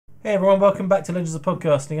Hey everyone, welcome back to Legends of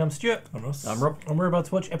Podcasting. I'm Stuart. I'm Ross. I'm Rob. And we're about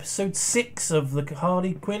to watch episode 6 of the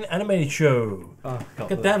Harley Quinn animated show. Oh,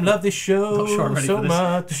 God damn, love this show Not sure I'm ready so for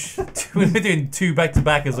this. much. We're doing 2 back to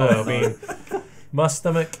back as well. I mean, my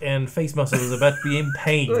stomach and face muscles are about to be in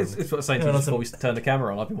pain. Well, it's what I was saying to you just before we turned the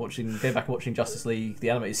camera on. I've been going back and watching Justice League,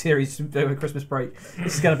 the animated series over Christmas break.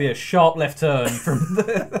 This is going to be a sharp left turn from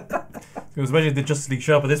the... It was imagine the Justice League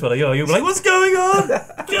sharp at this one. You'll be like, what's going on?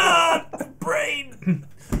 God, brain.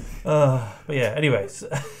 But yeah, anyways.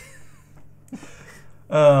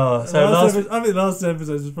 I think last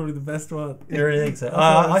episode was probably the best one. You really think so?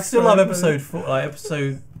 I still love episode 4.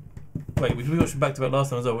 Wait, we watched back to back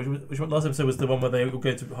last time as well. Which one? Last episode was the one where they all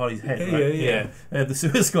go to Harley's head, right? Yeah. The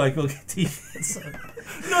Suicide Squad will get t-shirts.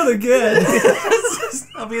 Not again.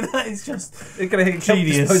 I mean, that is just It's going to hit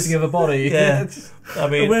genius. disposing of a body. Yeah. I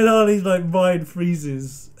mean, when Harley's mind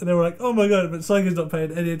freezes, and they were like, "Oh my god!" But Psycho's not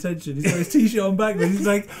paying any attention. He's got his t-shirt on backwards. He's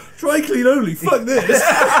like, "Dry clean only. Fuck this."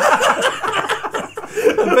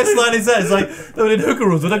 the best line is that. It's like, they're in hooker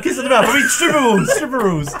rules, but I'm kissing them out. I mean, stripper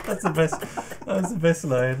rules. That's the best. That was the best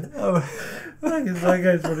line. Oh,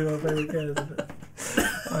 Psycho's probably my favourite character.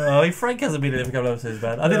 I mean, Frank hasn't been in it for a couple of episodes,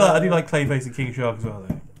 man. I do like Clayface and King Shark as well,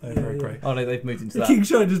 though. They're very great. Oh no, they've moved into The that. King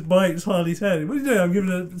Shark just bites Harley's head. What are you doing? I'm giving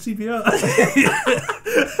her CPR.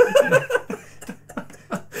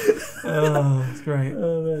 Oh, it's great.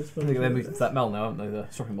 Oh, that's I funny. think they're moved into that mall now, haven't they? The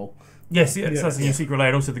shopping mall. Yes, that's a new secret layer.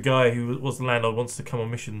 And also, the guy who was the landlord wants to come on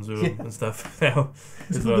missions with him and stuff now.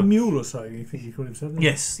 Is as it well. the Mule or something? You think he called himself?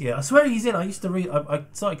 Yes, yeah. I swear he's in. I used to read. I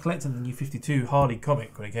started collecting the New 52 Harley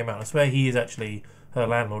comic when it came out. I swear he is actually her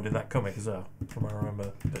landlord in that comic as well, from what I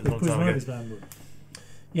remember. But it was a long time ago.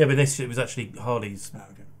 Yeah, but this it was actually Harley's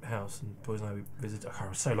house and Poison Ivy visited. Oh, it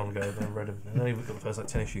was so long ago. I read them. I only got the first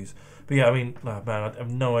 10 issues. But yeah, I mean, man, I have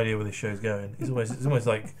no idea where this show's going. It's almost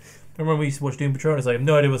like. Remember when we used to watch Doom Patrol? It's like I have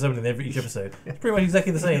no idea what's happening in each episode. It's pretty much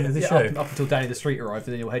exactly the same as this show. Up until Danny the Street arrived,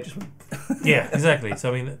 and then your head just went. Yeah, exactly. So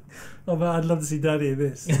I mean, oh man, I'd love to see Danny in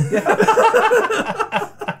this.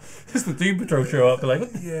 just the Doom Patrol show up, like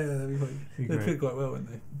Yeah, that'd be funny. They fit quite well, wouldn't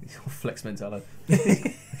they? Flex mentality.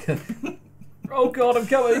 Oh god, I'm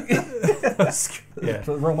coming! Yeah.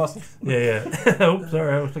 Wrong muscle. Yeah. Oh,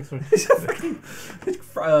 sorry, I was fixing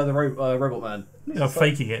The robot man. I'm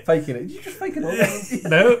faking it. Faking it. Did you just fake it?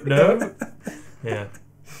 No. Yeah.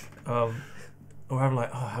 Or having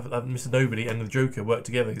like, have Mr. Nobody and the Joker work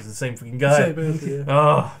together. It's the same freaking guy. Same person, yeah.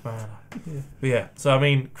 Oh man. Yeah. But yeah. So I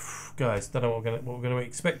mean, guys, don't know what we're gonna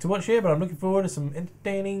expect to watch here, but I'm looking forward to some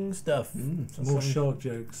entertaining stuff. Some more shark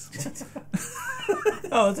jokes.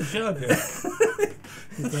 Oh, it's a shark joke.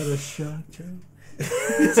 Is that a shark joke?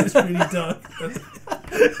 It's just really dark.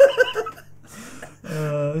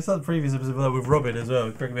 It's like the previous episode with Robin as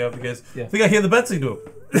well. Cracking me up because Yeah. I think I hear the bat signal.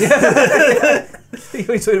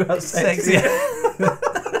 We're talking about sex. Yeah.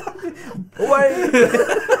 Away!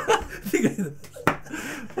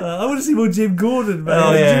 I want to see more Jim Gordon, man.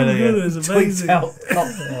 Oh, yeah, Jim Gordon is amazing. Tweets out.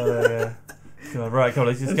 Oh, yeah. God, right, come on,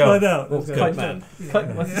 let's just Let's go. find out. Well, Coat Man.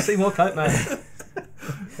 Let's see more Coat Man.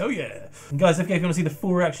 Oh yeah. And guys, if you want to see the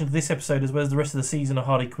full reaction to this episode as well as the rest of the season of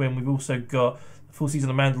Harley Quinn, we've also got the full season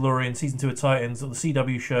of Mandalorian, season 2 of Titans, all the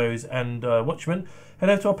CW shows, and Watchmen. Head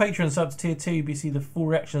over to our Patreon, sub to tier 2, to see the full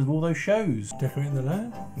reactions of all those shows. Decorating the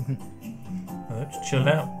land. Just chilling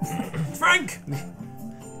out. Frank!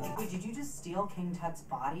 Wait, did you just steal King Tut's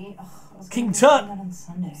body? Ugh, I was King gonna Tut? do that on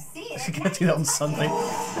Sunday. See, She can't do that on Sunday.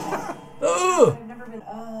 Oh! I've never been.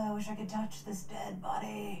 Oh, I wish I could touch this dead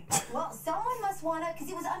body. Well, someone must want to, because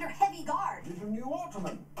he was under heavy guard. He's a new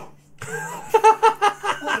Ottoman.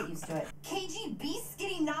 We'll get used to it. KG Beast's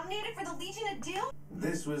getting nominated for the Legion of Doom?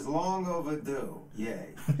 This was long overdue.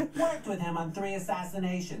 Yay. Worked with him on 3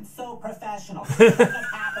 assassinations. So professional. Couldn't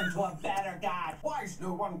have happened to a better guy. Why is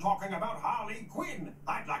no one talking about Harley Quinn?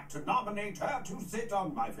 I'd like to nominate her to sit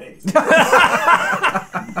on my face. You've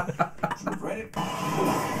read it?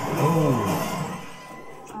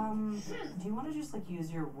 Do you want to just like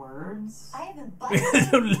use your words? I haven't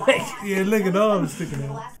busted Yeah, leg and arms sticking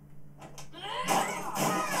out.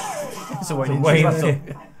 So Wayne.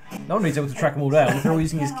 Wayne. No one needs able to track them all down. They're all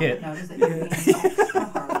using his kit. Notice that you're being selfish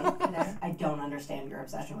about Harley today. I don't understand your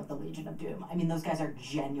obsession with the Legion of Doom. I mean, those guys are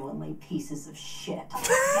genuinely pieces of shit.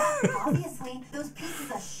 Yeah, obviously, those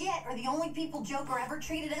pieces of shit are the only people Joker ever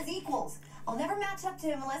treated as equals. I'll never match up to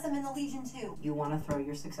him unless I'm in the Legion too. You want to throw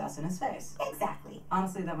your success in his face. Exactly.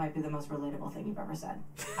 Honestly, that might be the most relatable thing you've ever said.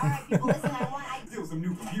 All right, people, listen, Steal some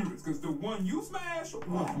new computers, because the one you smash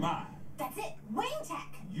was mine. That's it. Wayne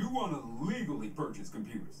Tech. You want to legally purchase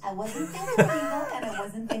computers. I wasn't thinking legal, and I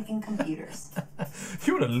wasn't thinking computers.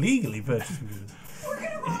 You want to legally purchase computers. We're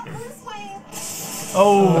gonna rob Bruce Wayne.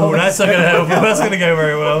 Oh, that's not going to help. That's going to go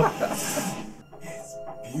very well. It's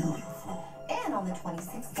beautiful. And on the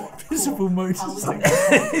 26th floor. Visible motorcycle.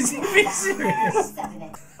 Is he being serious?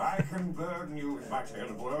 I can burn you with my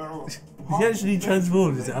tail blow. Is he actually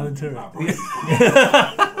transformed? Is it Alan Turing?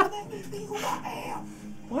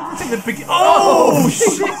 Why is it the biggest? Oh,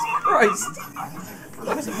 Jesus Christ!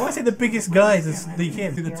 Why is it the biggest guy to sneak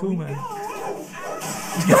in? The tall man.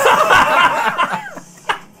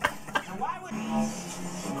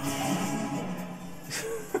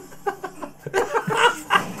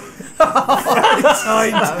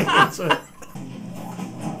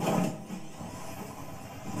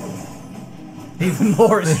 Even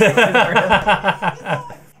more restricted.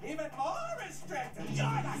 Even more restricted.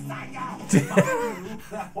 You're the psycho.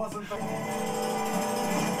 That wasn't the.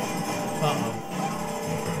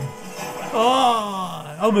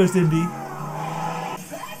 Oh, almost indie.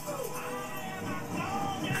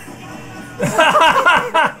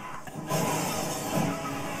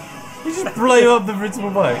 You just blow up the principal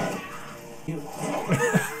bike.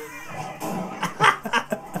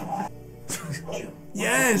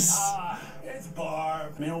 Yes. It's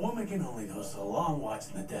Barb. I mean, a woman can only go so long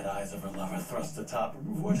watching the dead eyes of her lover thrust atop her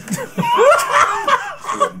before she. So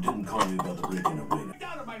you didn't call me about the break-in of win.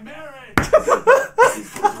 Out of my marriage.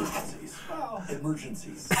 Emergencies. Oh,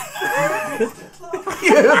 emergencies.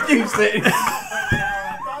 You abused it. I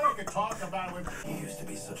thought I could talk about it. You used to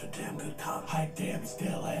be such a damn good cop. I damn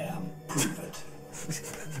still am. Prove it.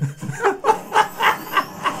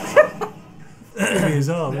 Give me his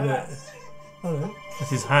arm, isn't it? Hello.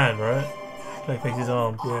 That's his hand, right? Clayface's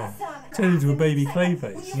arm. Yeah. Turned into a baby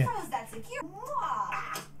Clayface. Yeah.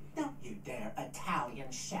 Don't you dare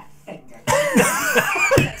Italian chef finger.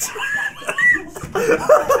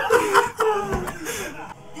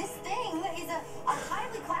 This thing is a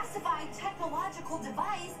highly classified technological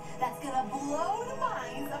device that's gonna blow the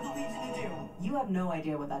minds of the Legion of Doom. You have no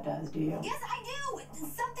idea what that does, do you? Yes, I do. It's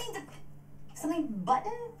something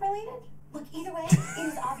button related. Look, either way, it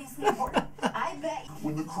is obviously important. I bet.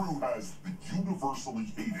 When the crew has the universally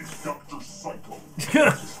hated Dr. Psycho,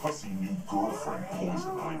 his hussy new girlfriend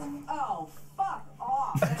Poison Ivy. Oh, fuck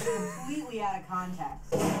off. That's completely out of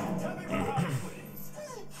context.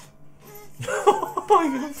 Oh my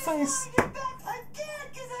god, face. I can't,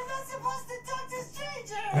 because I'm not supposed to talk to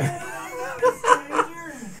strangers.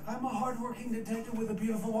 I'm a hardworking detective with a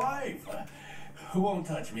beautiful wife. Who won't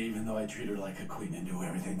touch me even though I treat her like a queen and do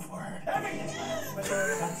everything for her. But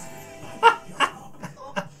that's not your problem.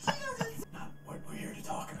 Not what we're here to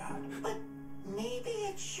talk about. But maybe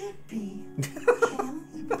it should be. I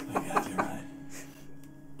got you right.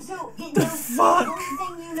 So, The fuck?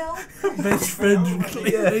 thing you know? Best friend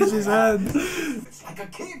Clayface's hand. It's like a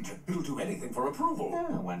kid. He'll do anything for approval.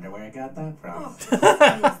 I wonder where I got that from. It's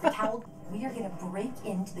the cowl. We are gonna break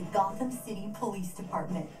into the Gotham City Police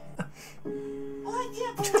Department. I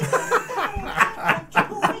can't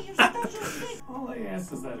believe you're special shit. All I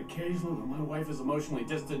ask is that occasionally when my wife is emotionally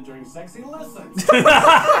distant during sex, he listens. To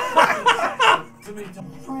me,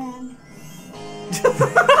 Friend.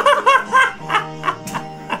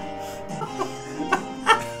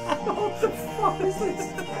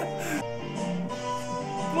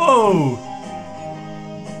 Whoa!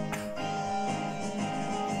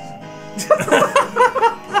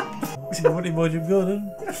 What did Roger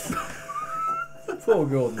Gordon? Poor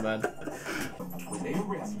Gordon, man. When they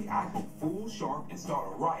arrest me, I go full sharp and start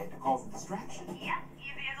a riot to cause a distraction. Yeah,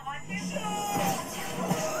 easy as one,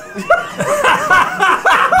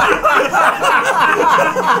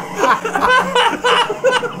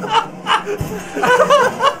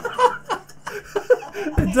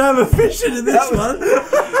 Damn efficient in this one.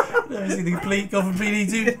 Is he the complete Gotham PD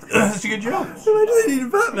too? Such a good job. Why do they need a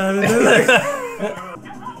Batman in there?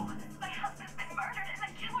 My husband's been murdered and the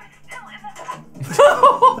killer's still in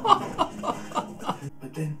the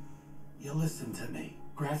But then, you listen to me.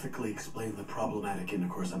 Graphically explain the problematic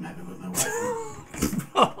intercourse I'm having with my wife.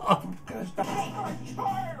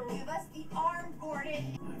 Give us the arm,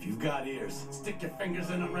 Gordon. If you've got ears, stick your fingers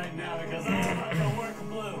in them right now because I'm about to work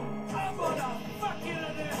blue. I'm gonna fuck you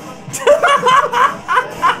to this.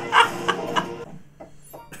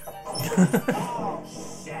 Oh,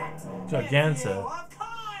 shit. Gigantor. Of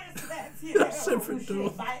course, that's you. Separate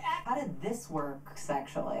door. How did this work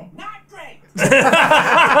sexually? Not great.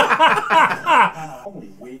 Only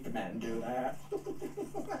weak men do that.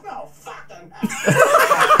 Oh, fuck them.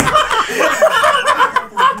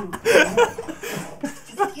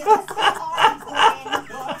 Just give us the arm, Gordon.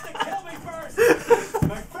 You'll have to kill me first,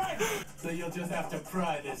 my friend. So you'll just have to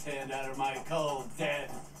pry this hand out of my cold,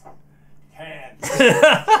 dead hand.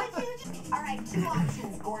 All right, two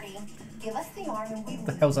options, Gordy. Give us the arm and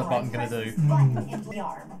hell's that button gonna do? Into the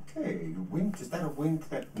arm. Okay, wink. Is that a wink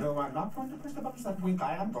that no, I'm not going to press the button? Is that a wink?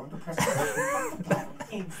 I am going to press the button.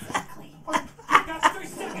 Exactly. You got 3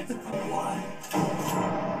 seconds.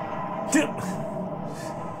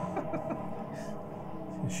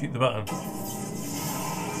 Shoot the button.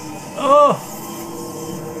 Oh!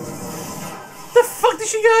 The fuck did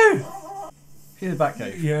she go? She's in the back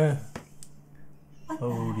cave. Yeah.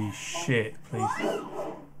 Holy shit, please.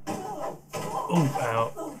 Oh,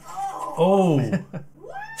 ow. Oh!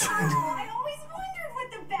 Wow! I always wondered what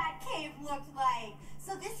the bat cave looked like.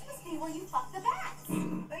 So this must be where you fuck the bats. Are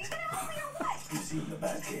you gonna help me or what? You see in the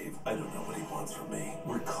Batcave, I don't know what he wants from me.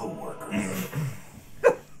 We're co-workers.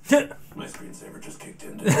 My screensaver just kicked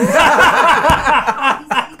in. He said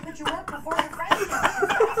you put your work before your friends.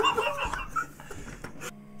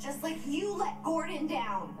 Just like you let Gordon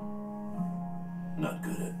down. Not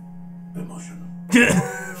good at emotion.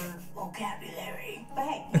 Vocabulary. But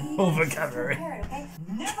hey, you Oh, gotta vocabulary. prepare it, okay?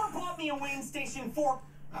 Never bought me a Wayne Station 4.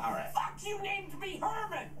 Alright. Fuck you, named me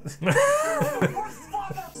Herman.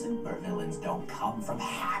 Supervillains don't come from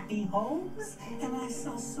happy homes, and I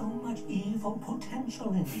saw so much evil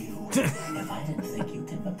potential in you. If I didn't think you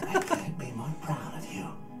could look, I'd be more proud of you,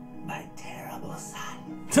 my terrible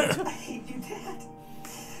son. I hate you, Dad.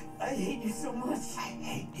 I hate you so much. I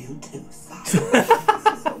hate you too, son. This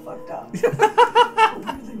is so fucked up.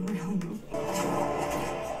 Really, really.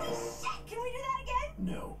 Holy shit! Can we do that again?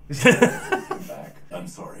 No. I'm back. I'm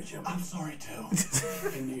sorry, Jim. I'm sorry too.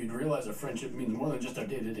 And you'd realize our friendship means more than just our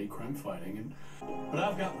day-to-day crime fighting. But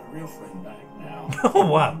I've got my real friend back now. Oh,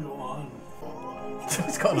 wow. Go on.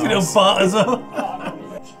 It's got You an know, arse. fart as well.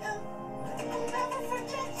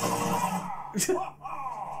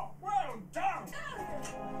 Well done.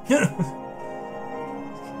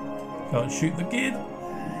 Can't shoot the kid.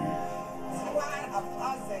 What a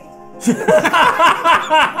pussy.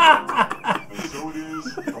 And so it is,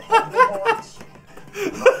 the humble hearts,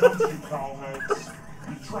 not you cowheads,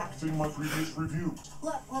 retracting my previous review.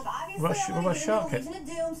 Look, obviously What about Shark?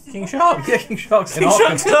 King Shark. Shark. Yeah, King Shark's in King Arkham.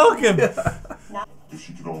 Shark's Arkham. If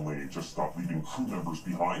she could only just stop leaving crew members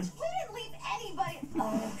behind. We didn't leave anybody.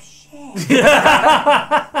 Oh shit.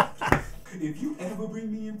 If you ever bring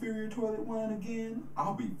me inferior toilet wine again,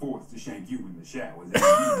 I'll be forced to shank you in the shower. And you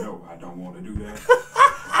know I don't want to do that.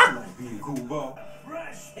 I like being cool, ball.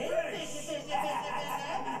 Fresh fish.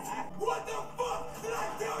 What the fuck did I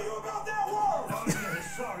tell you about that word? Oh, yeah,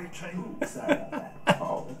 sorry, King. Sorry about that.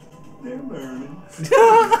 Oh, they're learning.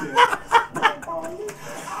 I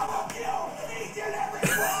will kill each and every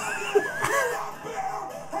one of you.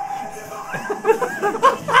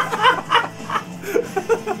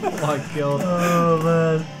 My God. Oh,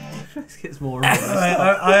 man. This gets more. I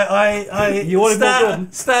You wanted more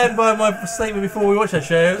Gordon? stand by my statement before we watched that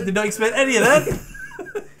show. Did not expect any of that.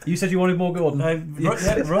 You said you wanted more Gordon. Ross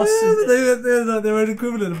is... They're like their own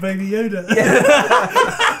equivalent of Baby Yoda.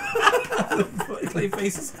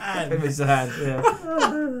 Clayface's hand. Give us a hand. Yeah. I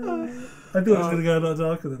thought it was going to go a lot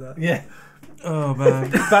darker than that. Yeah. Oh,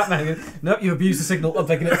 man. Batman. Goes, nope, you abused the signal. I'm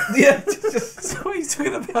taking it. Yeah. So what are you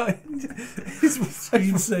talking about?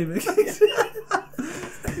 Screen saving.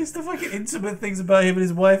 It's the fucking intimate things about him and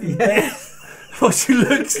his wife in bed. Oh, she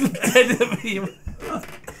looks dead at me.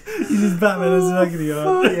 He's just Batman as an agony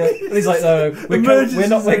aunt. Yeah. And he's like, no, we're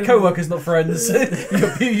co-workers, not friends.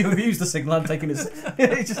 you abused the signal. I'm taking this.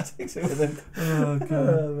 He just takes it with him. Oh, God.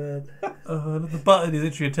 Oh, man. Oh, the button is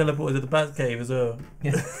literally a teleporter to the bat cave as well.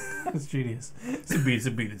 Yeah. It's genius. It's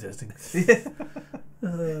a beta testing.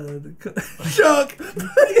 Shark!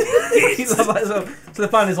 He's like that as well. So the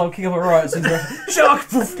plan is I'll kick up a riot. So shark!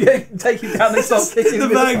 Poof, yeah, take him down and start kicking The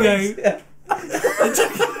him in bang face. gang.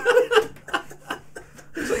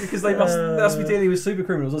 Because they must be dealing with super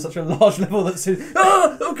criminals on such a large level that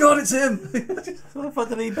oh God, it's him! What the fuck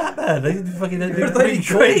did they need Batman? They didn't fucking They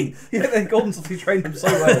train. Yeah, they've gone to train him so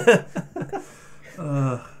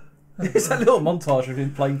well. It's that little montage of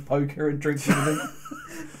him playing poker and drinking with him.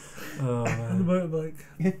 Oh, On the man. motorbike.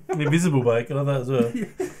 An invisible bike, I love that as well. We're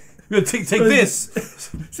going to take this.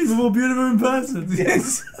 It's even more beautiful in person.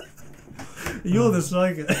 Yes. You're the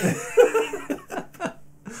psycho.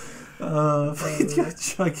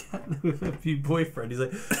 Gigantic with a few boyfriend. He's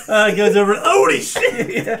like, goes over and holy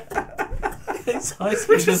shit! Yeah. It's ice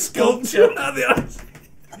with a sculpture.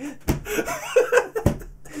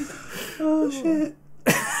 Oh shit! I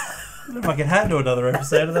don't know if I can handle another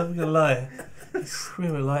episode. I'm not gonna lie. We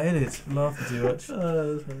were lightheaded, laughing too much. Oh, that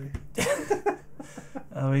was funny.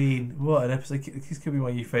 I mean, what an episode! This could be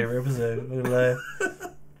my new favourite episode. I'm not gonna lie.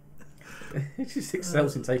 He just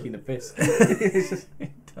excels in taking the piss. It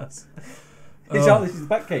does. It's out. This is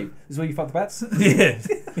the Batcave. This is where you fuck the bats. Yeah.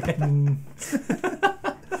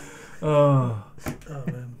 Oh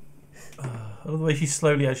man. I love the way she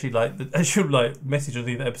slowly actually the actual message on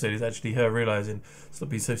the episode is actually her realising stop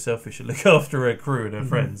being so selfish and look after her crew and her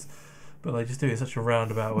friends, but just do it in such a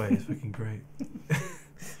roundabout way. It's fucking great.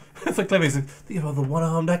 It's like clever. Think of all the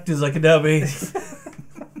one-armed actors I can now be.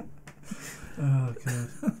 Oh god.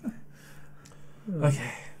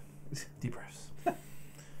 Okay. Deep breaths.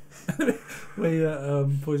 Where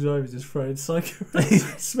Poison Ivy just throwing Psycho,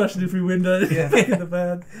 smashing every window in the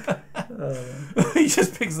van. He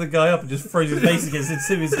just picks the guy up and just throws his face against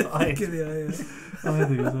his eye. I think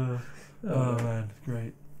it was, oh man,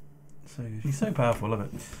 great. So good. She's so powerful, love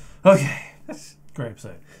it. Okay. Great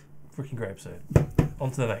episode. Freaking great episode.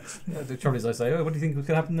 On to the next. Yeah, the trouble is I say, what do you think was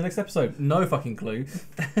going to happen in the next episode? No fucking clue.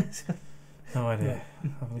 No idea.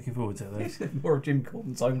 I'm looking forward to it though. More of Jim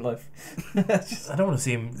Gordon's home life. I don't want to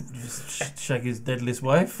see him just shag his deadless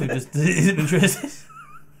wife who just isn't interested.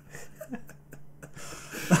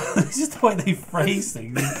 It's just the way they phrase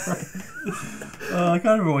things. I can't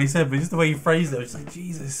remember what he said, but just the way he phrased it, I was just like,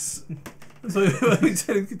 Jesus. So he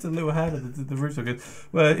said to the little hand of the roof socket,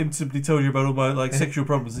 where him simply told you about all my sexual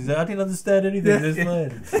problems. He said, I didn't understand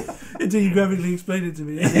anything. Until you graphically explained it to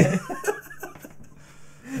me.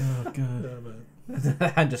 Oh god. The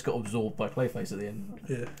hand just got absorbed by Clayface at the end.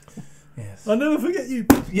 Yeah. Yes. I'll never forget you.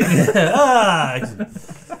 Ah!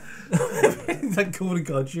 He's like calling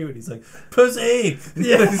cartoon and he's like, pussy!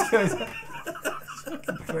 Yeah. It's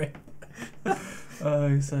fucking great. Oh,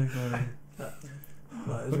 he's so funny.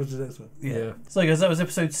 Right, let's watch the next one. Yeah. So guys, that was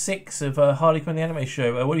episode 6 of Harley Quinn the Anime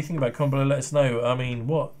Show. What do you think about it? Comment below, let us know. I mean,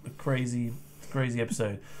 what a crazy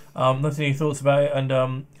episode. Nothing any thoughts about it,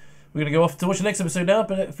 and we're going to go off to watch the next episode now,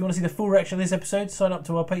 but if you want to see the full reaction of this episode, sign up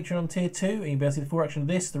to our Patreon tier 2, and you'll be able to see the full reaction of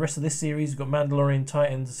this, the rest of this series. We've got Mandalorian,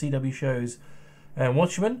 Titans, CW shows, and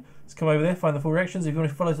Watchmen. Let's come over there, find the full reactions. If you want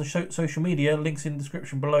to follow us on social media, links in the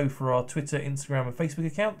description below for our Twitter, Instagram, and Facebook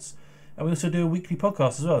accounts. And we also do a weekly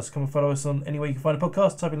podcast as well, so come and follow us on anywhere you can find a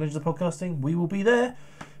podcast, type in Legends of Podcasting, we will be there.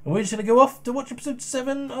 And we're just going to go off to watch episode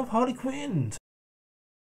 7 of Harley Quinn.